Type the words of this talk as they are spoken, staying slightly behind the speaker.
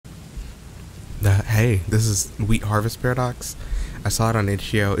Hey, this is Wheat Harvest Paradox. I saw it on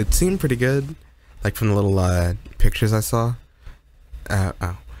HBO. It seemed pretty good, like from the little pictures I saw.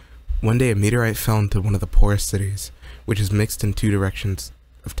 Oh. One day a meteorite fell into one of the poorest cities, which is mixed in two directions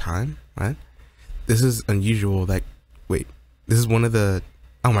of time. What? This is unusual. Wait, this is one of the.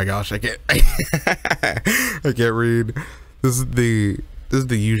 Oh my gosh, I can't. I can't read. This is the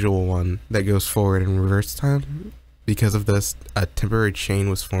usual one that goes forward in reverse time. Because of this, a temporary chain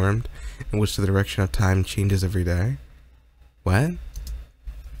was formed in which the direction of time changes every day. What?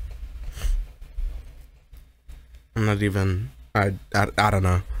 I'm not even. I don't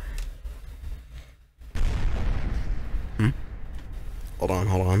know. Hold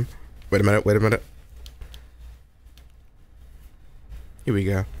on. Wait a minute. Here we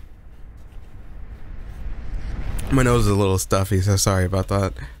go. My nose is a little stuffy, so sorry about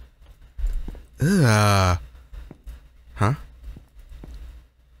that. Ugh. Huh?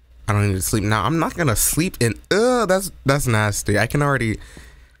 I don't need to sleep now. I'm not gonna sleep in. Ugh, that's nasty. It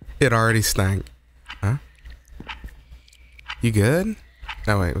already stank. Huh? You good?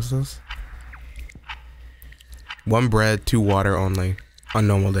 No, wait, what's this? 1 bread, 2 water only on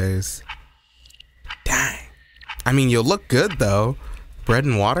normal days. Dang. I mean, you'll look good though. Bread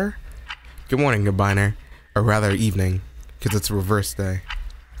and water? Good morning, Goodbiner. Or rather, evening, because it's reverse day.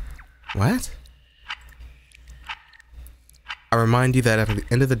 What? I remind you that at the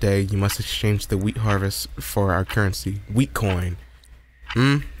end of the day, you must exchange the wheat harvest for our currency, wheat coin.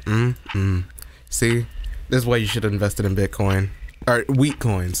 See, this is why you should have invested in Bitcoin. Or wheat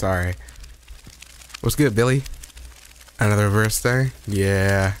coin, sorry. What's good, Billy? Another reverse day?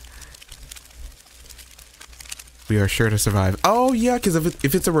 Yeah. We are sure to survive. Oh yeah, because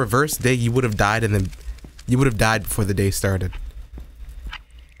if it's a reverse day, you would have died before the day started.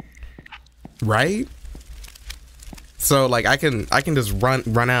 Right? So like I can just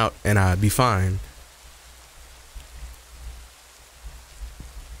run out and be fine.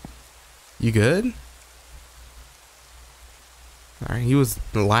 You good? Alright, he was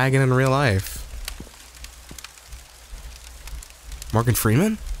lagging in real life. Morgan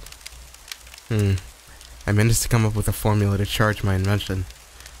Freeman? I managed to come up with a formula to charge my invention,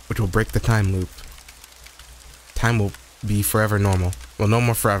 which will break the time loop. Time will be forever normal. Well, no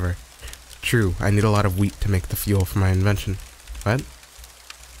more forever. True, I need a lot of wheat to make the fuel for my invention. What?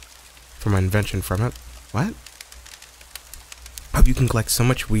 For my invention from it? What? Hope you can collect so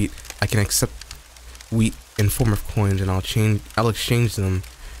much wheat, I can accept wheat in form of coins and I'll exchange them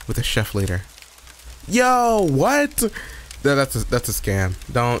with a chef later. Yo, what? That's a scam.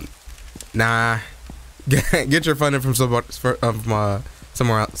 Don't. Nah. Get your funding from someone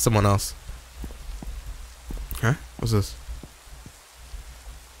else. Huh? What's this?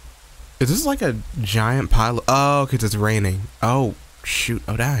 Is this like a giant pile of, oh, because it's raining. Oh, shoot.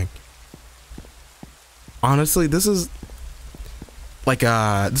 Oh, dang. Honestly, this is like,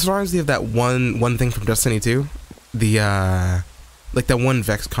 this reminds me of that one thing from Destiny 2. The, like that one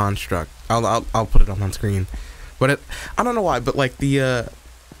Vex construct. I'll put it up on screen. But I don't know why, but like the,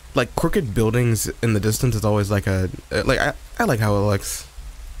 like crooked buildings in the distance is always like I like how it looks.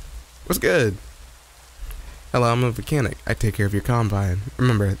 What's good? Hello, I'm a mechanic. I take care of your combine.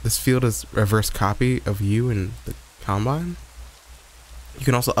 Remember, this field is a reverse copy of you and the combine. You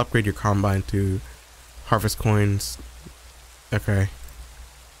can also upgrade your combine to harvest coins. Okay.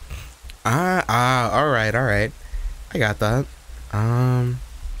 Alright. I got that. I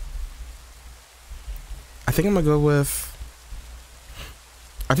think I'm gonna go with,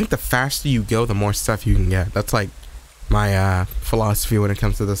 I think the faster you go, the more stuff you can get. That's like my philosophy when it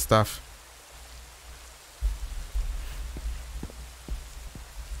comes to this stuff.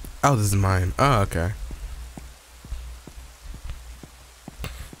 Oh, this is mine. Oh, okay.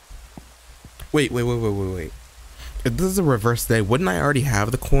 Wait. If this is a reverse day, wouldn't I already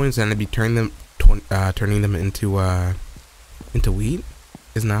have the coins and I'd be turning them into wheat?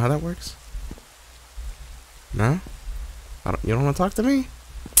 Isn't that how that works? No? You don't want to talk to me?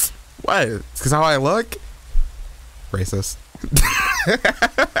 What? It's because how I look? Racist.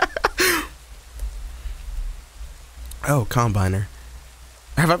 Oh, combiner.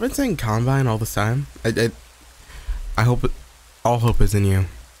 Have I been saying combine all this time? I hope all hope is in you.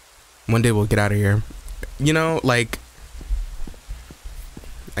 One day we'll get out of here. You know, like,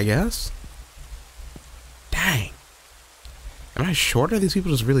 I guess. Dang. Am I short or are these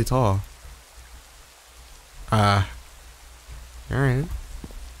people just really tall? Alright.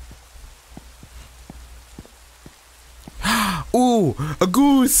 Ooh, a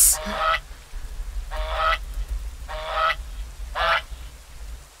goose!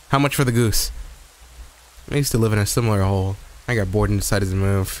 How much for the goose? I used to live in a similar hole. I got bored and decided to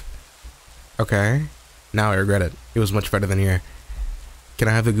move. Okay. Now I regret it. It was much better than here. Can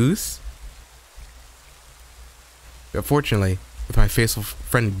I have the goose? But fortunately, with my faithful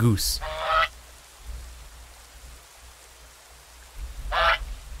friend Goose.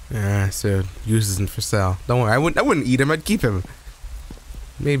 So Goose isn't for sale. Don't worry, I wouldn't eat him. I'd keep him.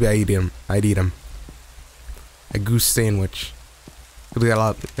 Maybe I'd eat him. A goose sandwich. We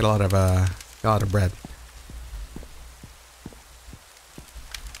got a lot of bread.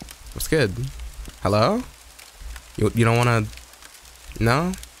 What's good? Hello? You don't wanna?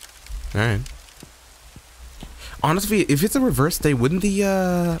 No? Alright. Honestly, if it's a reverse day, wouldn't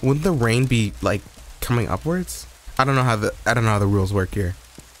the rain be like coming upwards? I don't know how the rules work here.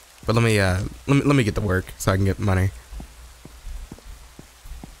 But let me get to work so I can get money.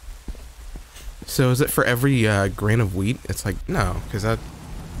 So is it for every grain of wheat? It's like no, because that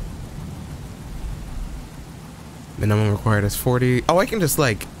minimum required is 40. Oh, I can just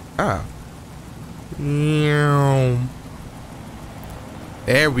like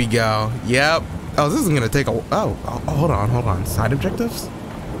There we go. Yep. Oh, this isn't gonna take a. Oh, hold on. Side objectives,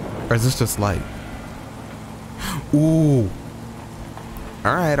 or is this just like? Ooh.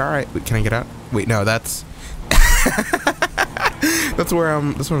 All right. Wait, can I get out? Wait, no, that's that's where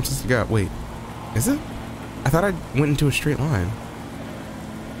I'm supposed to go. Wait, is it? I thought I went into a straight line.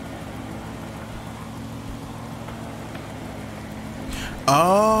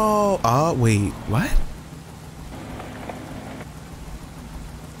 Oh, wait, what?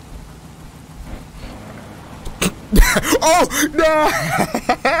 Oh no!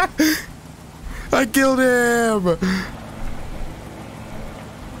 I killed him.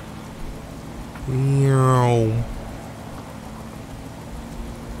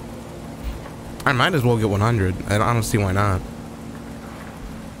 I might as well get 100. I don't see why not.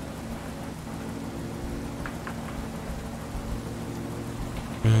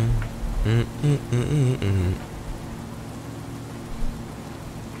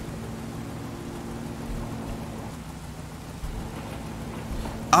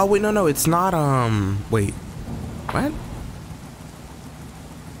 Oh wait, no, it's not. Wait, what?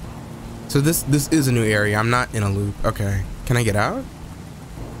 So this is a new area. I'm not in a loop. Okay, can I get out?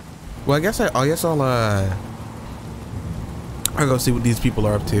 Well, I guess I'll go see what these people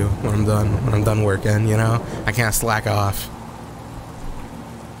are up to when I'm done working. You know, I can't slack off.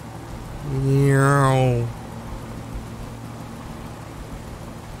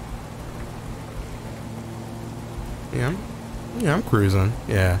 Yeah, I'm cruising.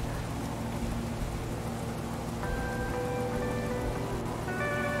 Yeah.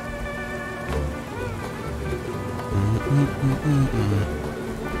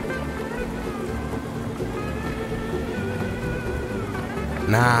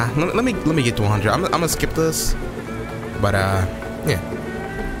 Nah, let me get to 100. I'm gonna skip this, but yeah.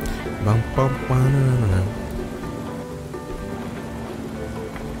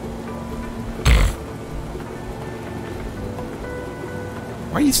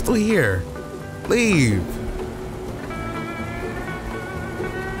 Why are you still here? Leave.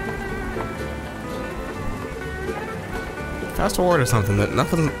 Fast forward or something. That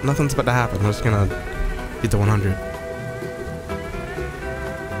nothing's about to happen. I'm just gonna get to 100.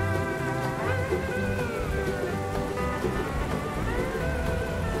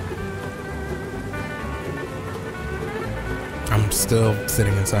 I'm still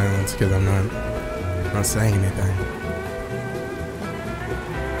sitting in silence because I'm not saying anything.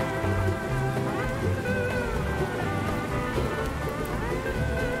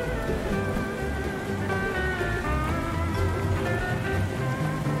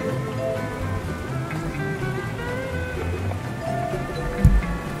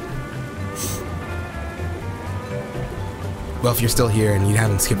 Well, if you're still here and you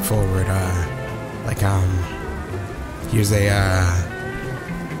haven't skipped forward,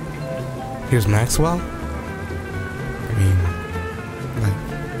 here's Maxwell. I mean, like,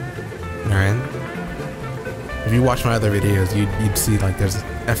 alright. If you watch my other videos, you'd see like there's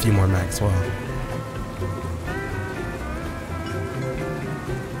a few more Maxwell.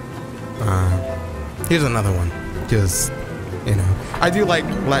 Here's another one, because you know I do like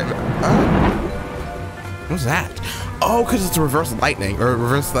what's that? Oh, because it's reverse lightning or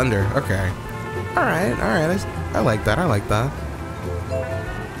reverse thunder. Okay. All right. I like that.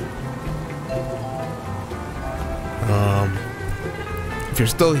 If you're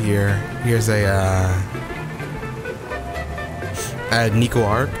still here, here's a Nico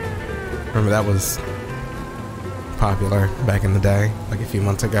arc. Remember that was popular back in the day, like a few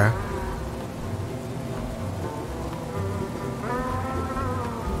months ago.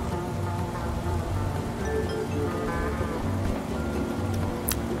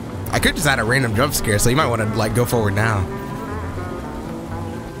 I could just add a random jump scare, so you might want to like go forward now.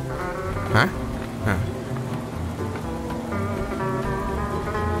 Huh? Huh.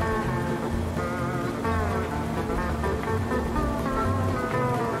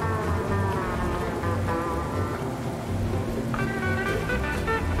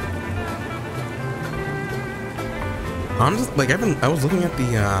 Honestly, like I was looking at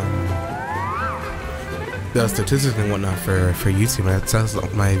the statistics and whatnot for YouTube, and it says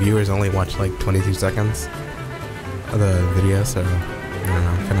my viewers only watch like 22 seconds of the video, so I don't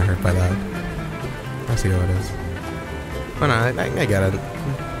know, I'm kind of hurt by that. I see how it is. But no, I get it. Yeah.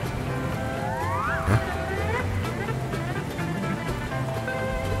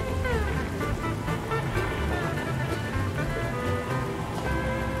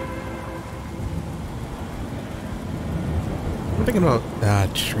 I'm thinking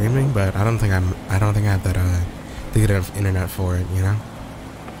about streaming, but I don't think I have that to get enough internet for it, you know?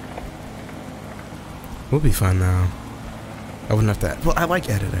 Would be fun though. I wouldn't have to. Well, I like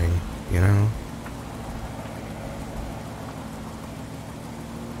editing, you know?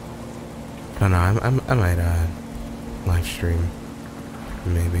 I don't know, I might live stream.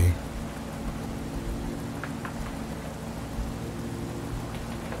 Maybe.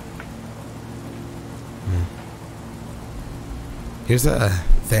 Here's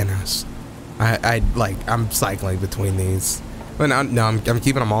Thanos. I'm cycling between these. But no, I'm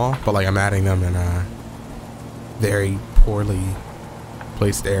keeping them all, but like I'm adding them in very poorly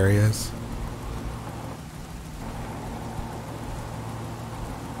placed areas.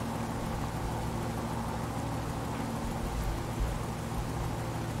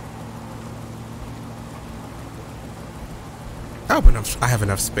 I have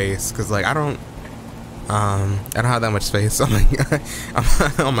enough space because like I don't have that much space on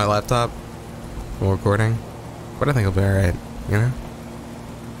on my laptop while recording, but I think it'll be alright, you know?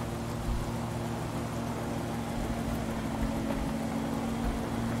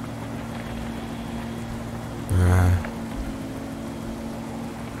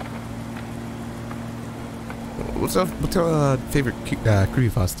 What's your favorite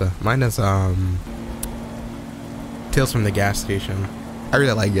creepypasta? Mine is Tales from the Gas Station. I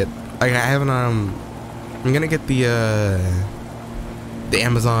really like it. Like I haven't I'm gonna get the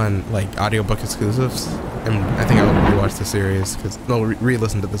Amazon like audiobook exclusives, and I think I'll rewatch the series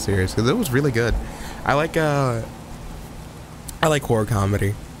re-listen to the series because it was really good. I like horror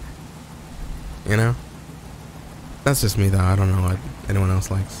comedy. You know, that's just me though. I don't know what anyone else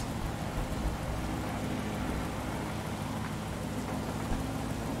likes.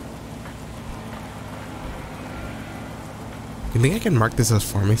 You think I can mark this as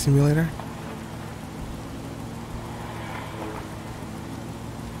Farming Simulator?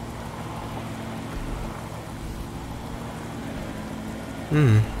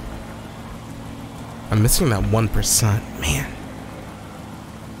 I'm missing that 1%, man.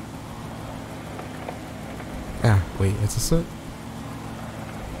 Yeah, wait, is this it?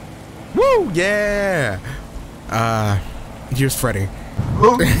 Woo, yeah! Here's Freddy.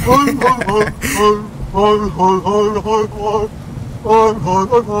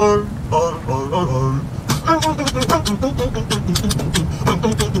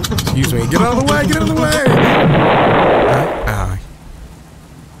 Excuse me, get out of the way, get out of the way!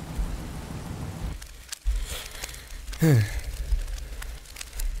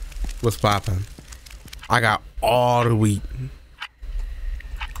 What's poppin'? I got all the wheat.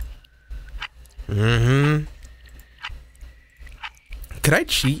 Could I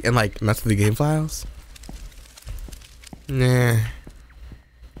cheat and like mess with the game files? Nah.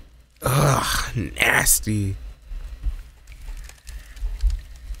 Ugh, nasty.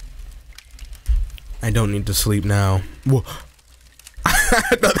 I don't need to sleep now. Whoa.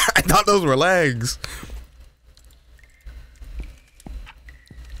 I thought those were legs.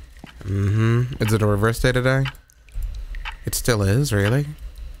 Is it a reverse day today? It still is, really?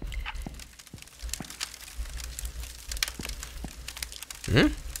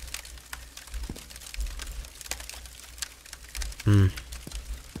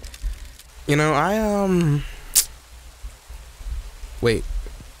 You know, wait,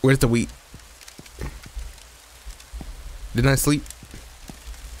 where's the wheat? Didn't I sleep?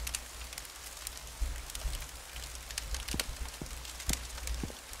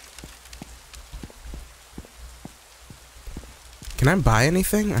 Can I buy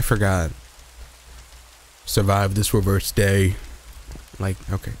anything? I forgot. Survive this reverse day. Like,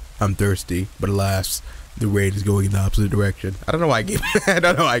 okay, I'm thirsty, but alas, the rain is going in the opposite direction. I don't know why I gave I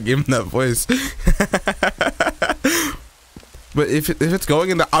don't know why I gave him that voice. But if it's going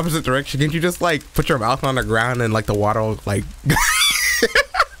in the opposite direction, can't you just like put your mouth on the ground and like the water will like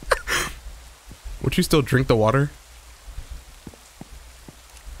Would you still drink the water?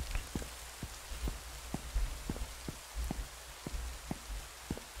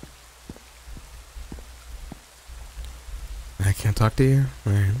 I can't talk to you?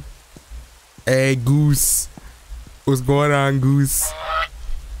 Alright. Hey, Goose. What's going on, Goose?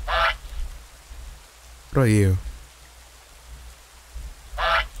 What are you?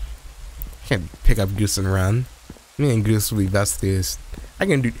 Can't pick up Goose and run. Me and Goose will be besties. I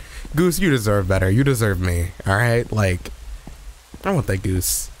can do. Goose, you deserve better. You deserve me. Alright? Like, I want that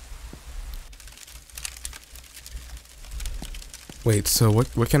Goose. Wait, so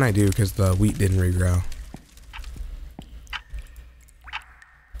what can I do? Because the wheat didn't regrow.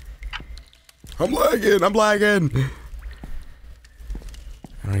 I'm lagging. I'm lagging.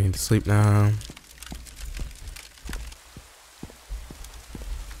 I need to sleep now.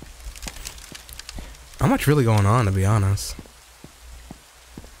 Not much really going on, to be honest.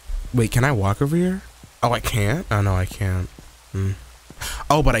 Wait, can I walk over here? Oh, I can't? Oh, no, I can't.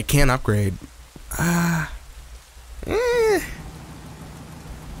 Oh, but I can upgrade. Nah,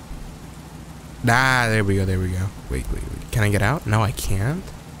 there we go, there we go. Wait. Can I get out? No, I can't.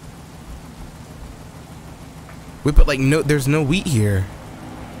 Wait, but like, no, there's no wheat here.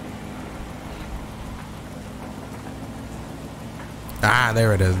 Ah,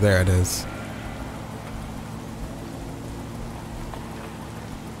 there it is, there it is.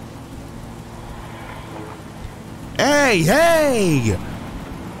 Hey!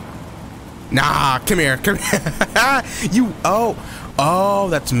 Nah, come here, come here. You, oh,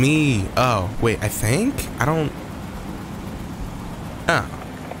 that's me. Oh, wait, I think? I don't. Oh.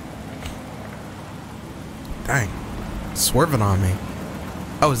 Dang. Swerving on me.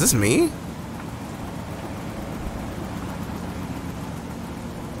 Oh, is this me?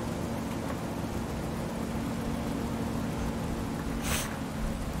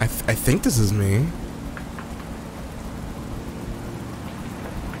 I think this is me.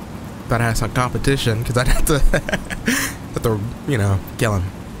 Thought I had some competition because I'd have to, you know, kill him.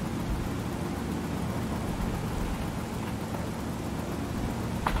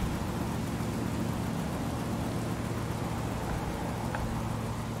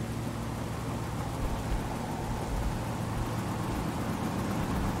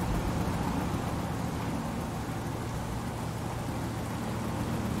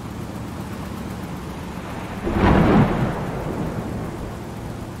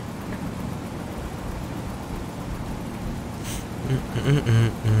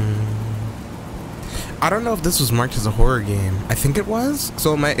 I don't know if this was marked as a horror game. I think it was,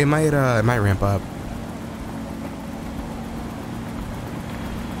 so it might ramp up.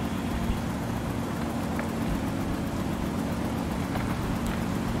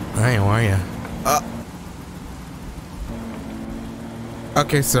 Hi, how are ya?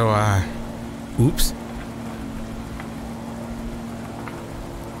 Okay, so oops.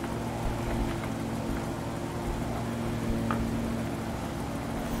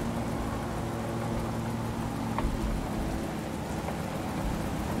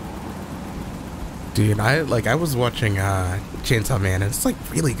 Dude, I was watching Chainsaw Man, and it's like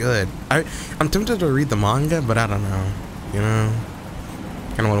really good. I'm tempted to read the manga, but I don't know. You know,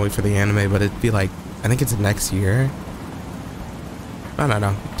 kind of want to wait for the anime, but it'd be like, I think it's next year. I don't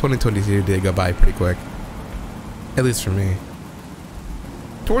know. 2022 did go by pretty quick, at least for me.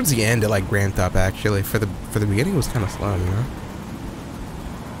 Towards the end, it like ramped up actually. For the beginning, it was kind of slow, you know.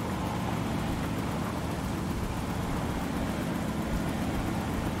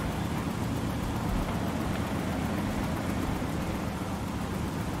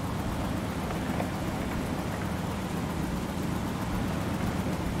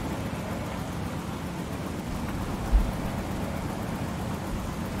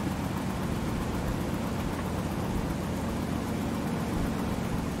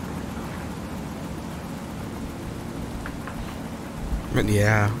 But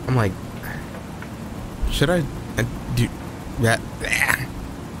yeah, I'm like, should I do that?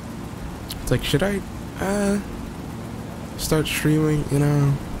 It's like, should I start streaming, you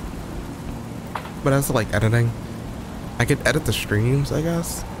know? But as to like editing, I could edit the streams, I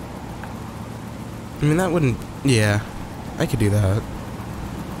guess. I mean, that wouldn't, yeah, I could do that.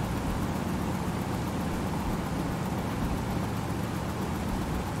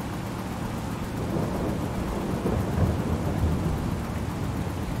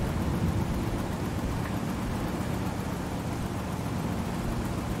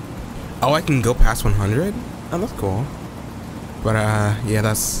 Oh, I can go past 100? Oh, that's cool. But, yeah,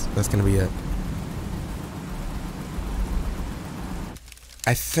 that's gonna be it.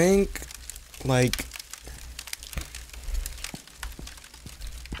 I think, like...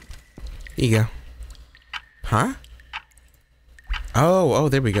 Here you go. Huh? Oh,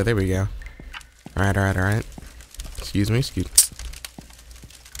 there we go, there we go. Alright. Excuse me.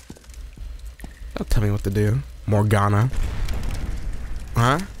 Don't tell me what to do. Morgana.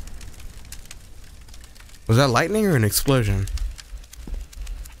 Huh? Was that lightning or an explosion?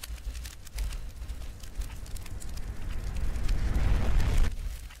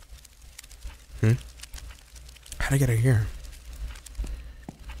 How'd I get out of here?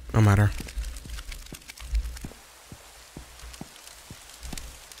 No matter.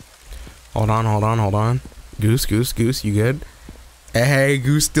 Hold on. Goose, you good? Hey,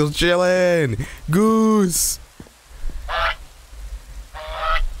 Goose still chilling. Goose.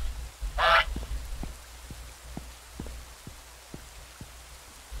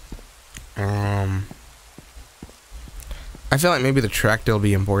 I feel like maybe the tractor will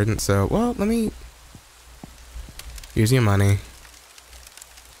be important, so, well, let me... Here's your money.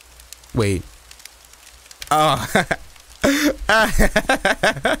 Wait. Oh.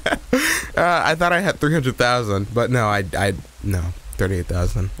 I thought I had 300,000, but no, no,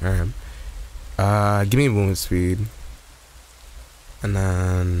 38,000. Alright. Give me movement speed. And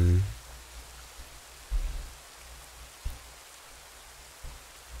then...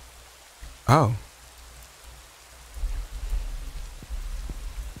 Oh.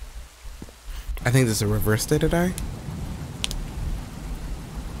 I think this is a reverse day today.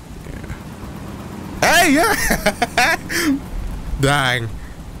 Yeah. Hey, yeah! Dang.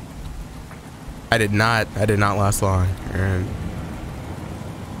 I did not last long. And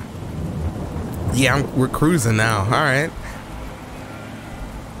yeah, we're cruising now. All right.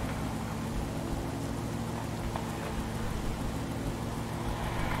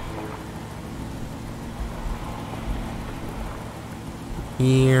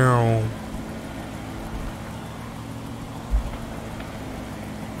 Yeah.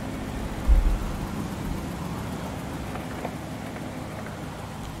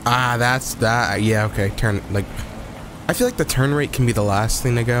 Ah, that's that. Yeah, okay. Turn, like, I feel like the turn rate can be the last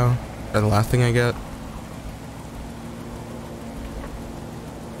thing to go, or the last thing I get.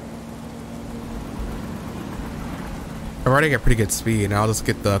 I've already got pretty good speed, and I'll just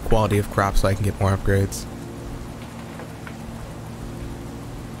get the quality of crop so I can get more upgrades.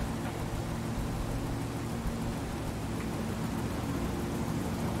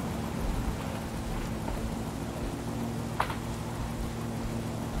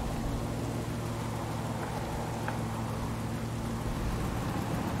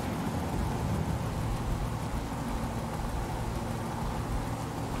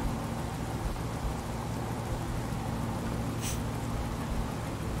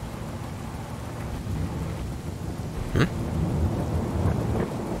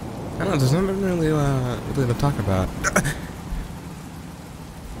 I don't know, there's nothing really to talk about.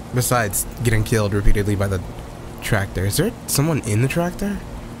 Besides getting killed repeatedly by the tractor. Is there someone in the tractor?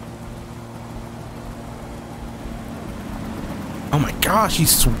 Oh my gosh,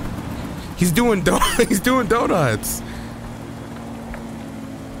 he's doing he's doing donuts.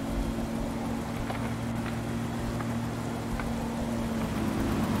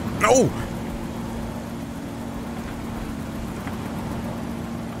 No.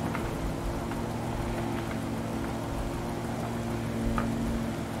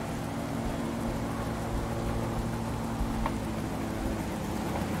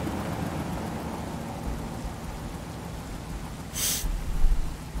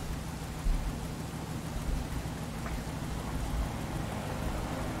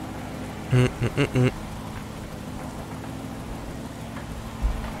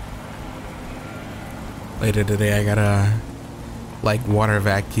 Later today, I gotta like water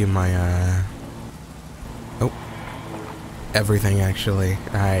vacuum my oh, everything actually.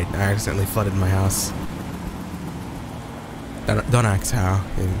 I accidentally flooded my house. Don't ask how.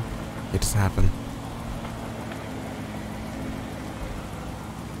 It just happened.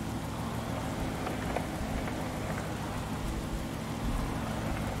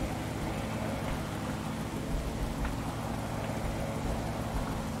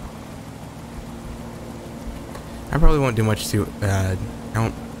 I probably won't do much to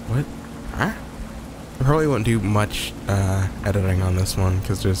what? Huh? I probably won't do much editing on this one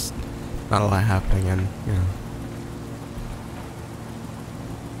because there's not a lot happening, and you know.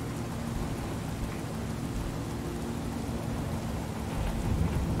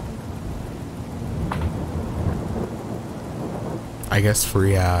 I guess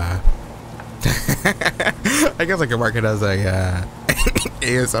free I guess I can mark it as a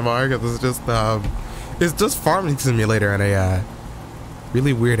ASMR because it's just farming simulator in a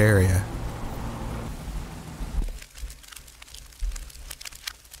really weird area.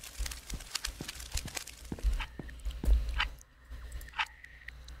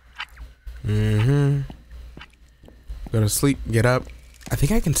 Mm-hmm. Go to sleep, get up. I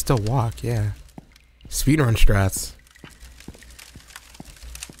think I can still walk, yeah. Speedrun strats.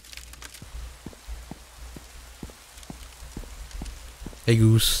 Hey,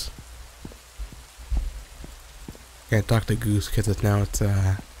 Goose. Can't talk to Goose because it's now it's,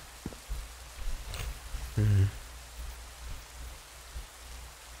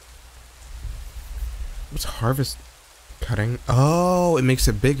 What's harvest cutting? Oh, it makes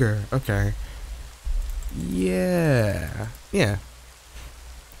it bigger. Okay. Yeah. Yeah.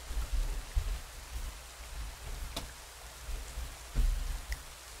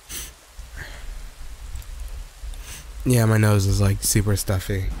 Yeah, my nose is like super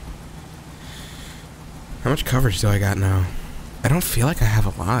stuffy. How much coverage do I got now? I don't feel like I have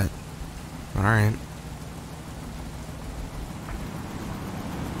a lot. Alright.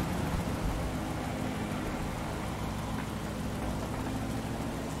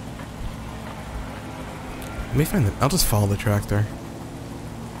 Let me find I'll just follow the tractor.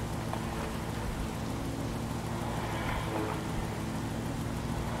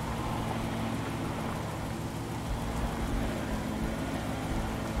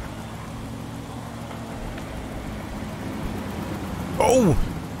 Oh!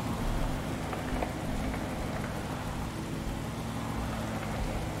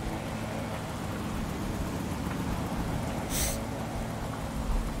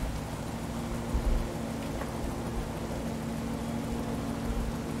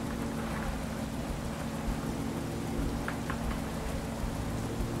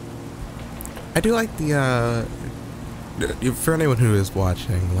 I do like the, for anyone who is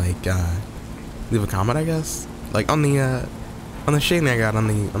watching, like, leave a comment, I guess, like, on the shading I got on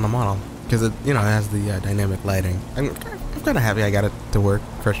the model, because it, you know, it has the, dynamic lighting. I'm kind of happy I got it to work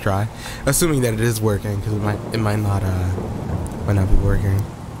first try, assuming that it is working, because it might not be working.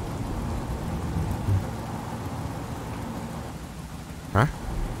 Huh?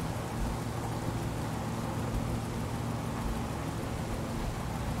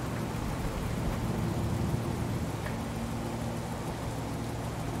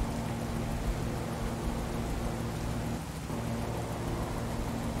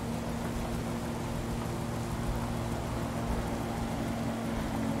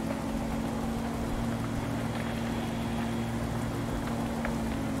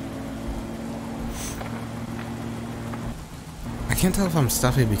 I can't tell if I'm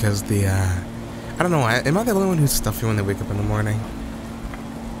stuffy because the, I don't know, am I the only one who's stuffy when they wake up in the morning?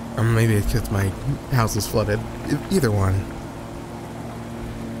 Or maybe it's because my house is flooded. Either one.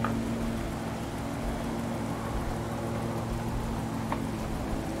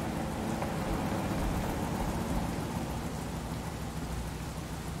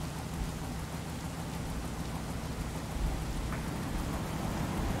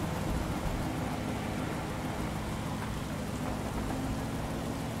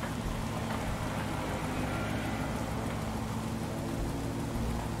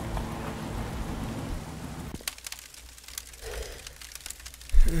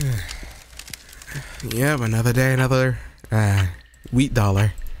 Yep, another day, another wheat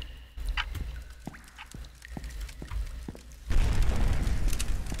dollar.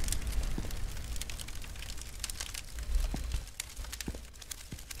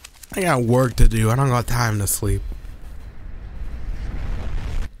 I got work to do. I don't got time to sleep.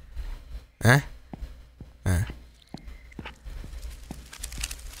 Huh?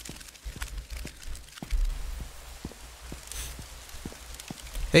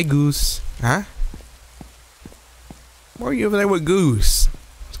 Hey, Goose. Huh? Why are you over there with Goose?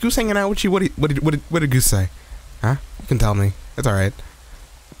 Is Goose hanging out with you? What did Goose say? Huh? You can tell me. It's alright.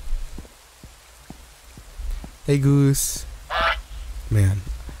 Hey, Goose. Man.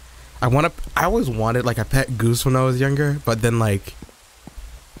 I always wanted like a pet goose when I was younger, but then like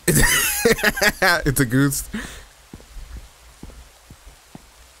it's a goose.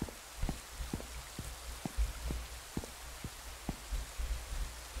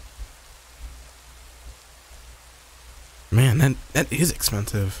 Man, that is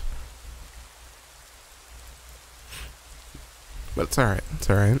expensive. But it's alright. It's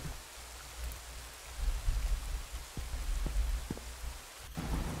alright.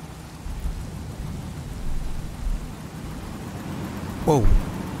 Whoa.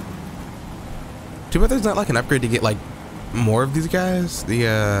 Too bad there's not like an upgrade to get like more of these guys. The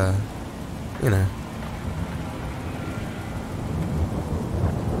you know.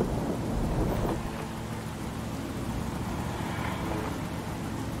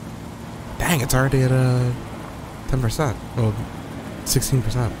 Dang, it's already at 10%. Well,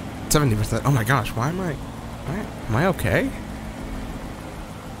 16%. 70%. Oh my gosh, why am I okay?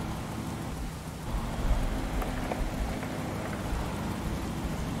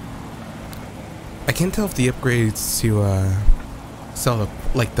 I can't tell if the upgrades to cell,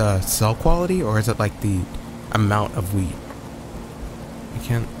 like the cell quality, or is it like the amount of wheat?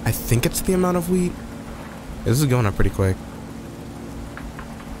 I think it's the amount of wheat. This is going up pretty quick.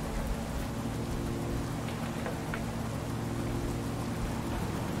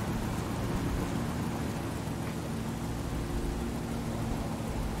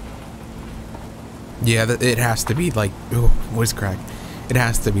 Yeah, it has to be like, oh, voice crack. It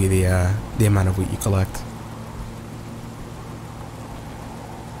has to be the amount of wheat you collect.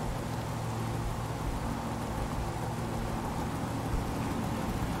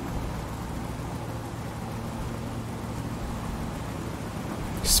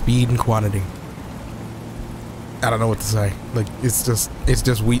 Speed and quantity. I don't know what to say. Like, it's just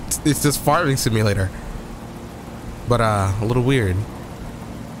wheat. It's just farming simulator. But a little weird.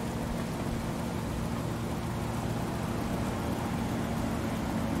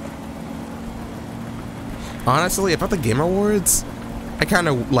 Honestly, about the Game Awards, I kind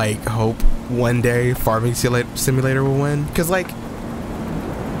of like hope one day Farming Simulator will win, cause like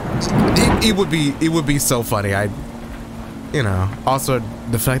it would be so funny. You know, also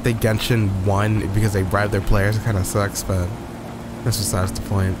the fact that Genshin won because they bribed their players kind of sucks, but that's besides the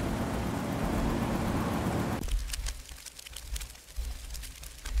point.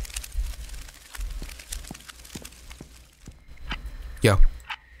 Yo.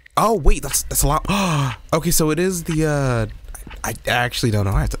 Oh wait, that's a lot. Okay, so it is the I actually don't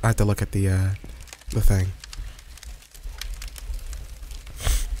know. I have to look at the thing.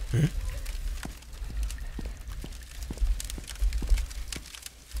 Hmm?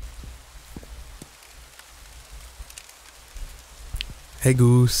 Hey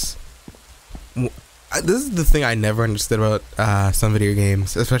Goose. This is the thing I never understood about some video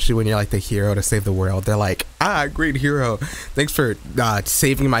games, especially when you're like the hero to save the world. They're like, great hero, thanks for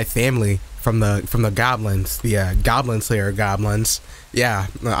saving my family from the goblins, the goblin slayer goblins. Yeah,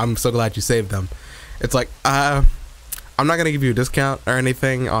 I'm so glad you saved them. It's like, I'm not gonna give you a discount or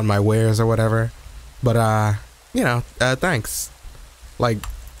anything on my wares or whatever, but you know, thanks. Like,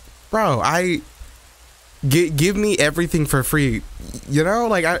 bro, give me everything for free, you know.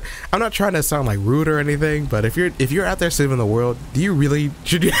 Like I'm not trying to sound like rude or anything, but if you're out there saving the world, do you really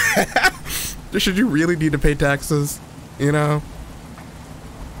should you really need to pay taxes, you know?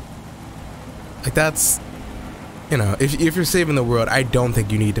 Like that's, you know, if you're saving the world, I don't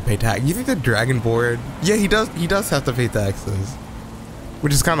think you need to pay tax. You think the Dragonborn, yeah, he does have to pay taxes,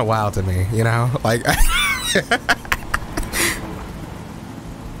 which is kind of wild to me, you know, like.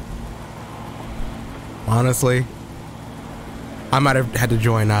 Honestly, I might have had to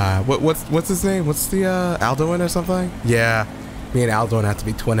join what's his name? What's the Alduin or something? Yeah, me and Alduin have to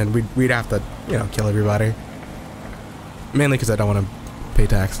be twinning. We'd have to, you know, kill everybody. Mainly because I don't want to pay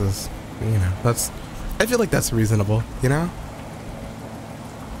taxes. You know, I feel like that's reasonable, you know?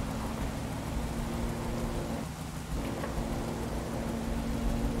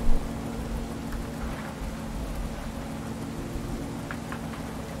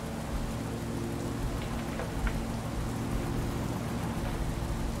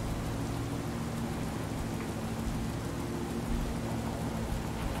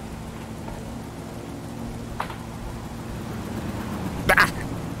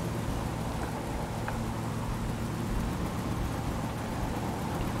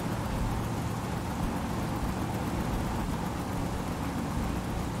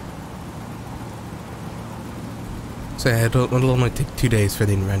 So yeah, it'll only take 2 days for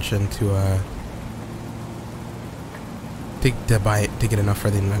the invention to get enough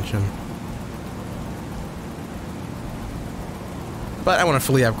for the invention. But I want to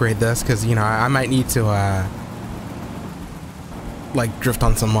fully upgrade this because, you know, I might need to like drift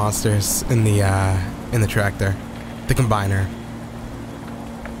on some monsters in the tractor, the combiner.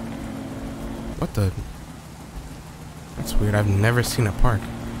 What the? That's weird. I've never seen a park.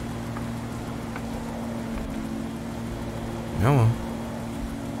 Oh well.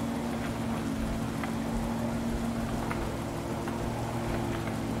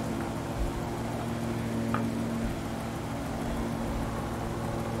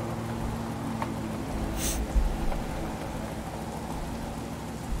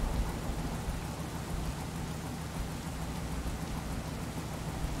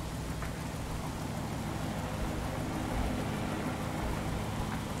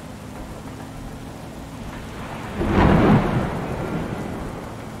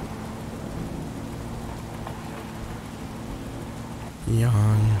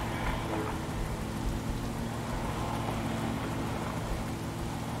 Yawn.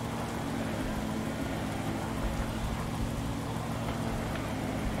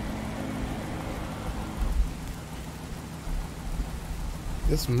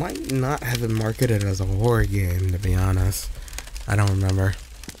 This might not have been marketed as a horror game, to be honest. I don't remember.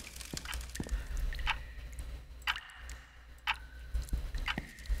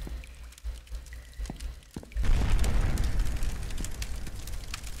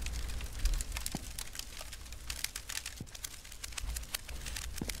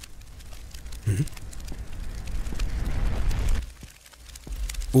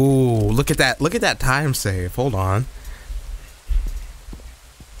 Ooh, look at that. Look at that time save. Hold on.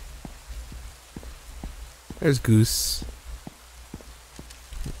 There's Goose.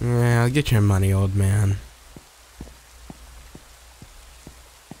 Yeah, I'll get your money, old man.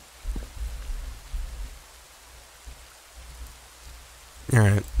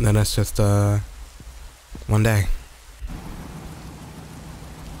 Alright, then it's just, one day.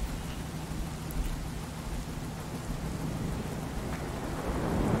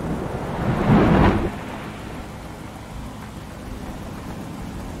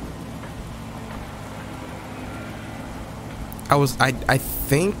 I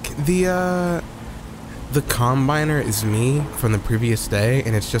think the combiner is me from the previous day,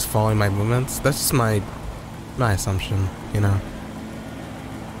 and it's just following my movements. That's just my assumption, you know.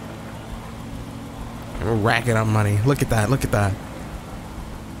 We're racking up money. Look at that, look at that.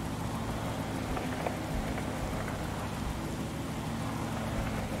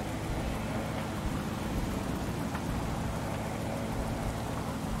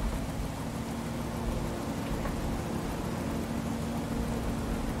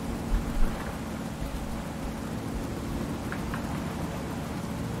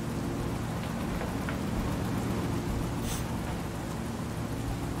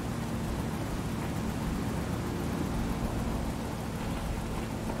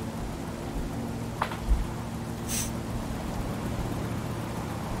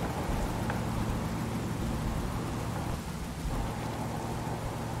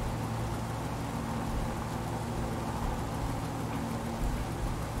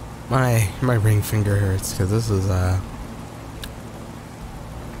 My ring finger hurts because this is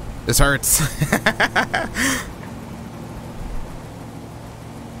this hurts.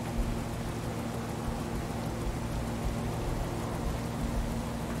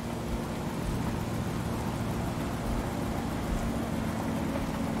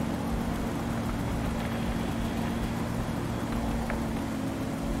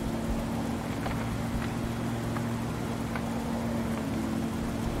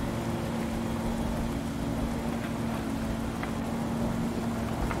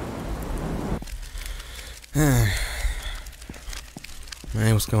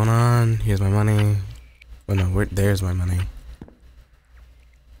 Hey, what's going on? Here's my money. Oh no, there's my money.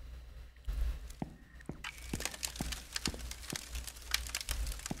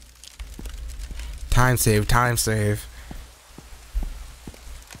 Time save, time save.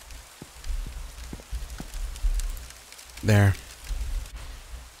 There.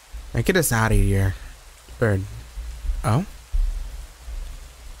 Now get us out of here. Bird. Oh?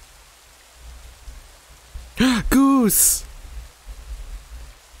 Goose!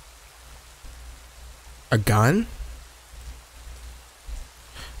 A gun?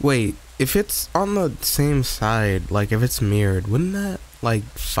 Wait, if it's on the same side, like if it's mirrored, wouldn't that, like,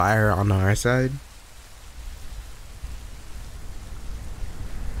 fire on our side?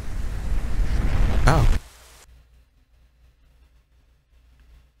 Oh.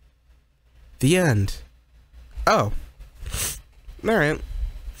 The end. Oh. Alright.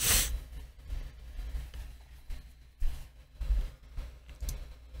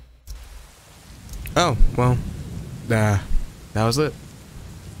 Oh, well, that was it.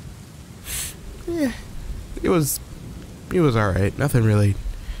 Yeah, it was alright. Nothing really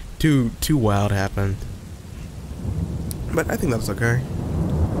too wild happened. But I think that's okay.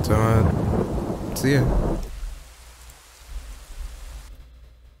 So, see ya.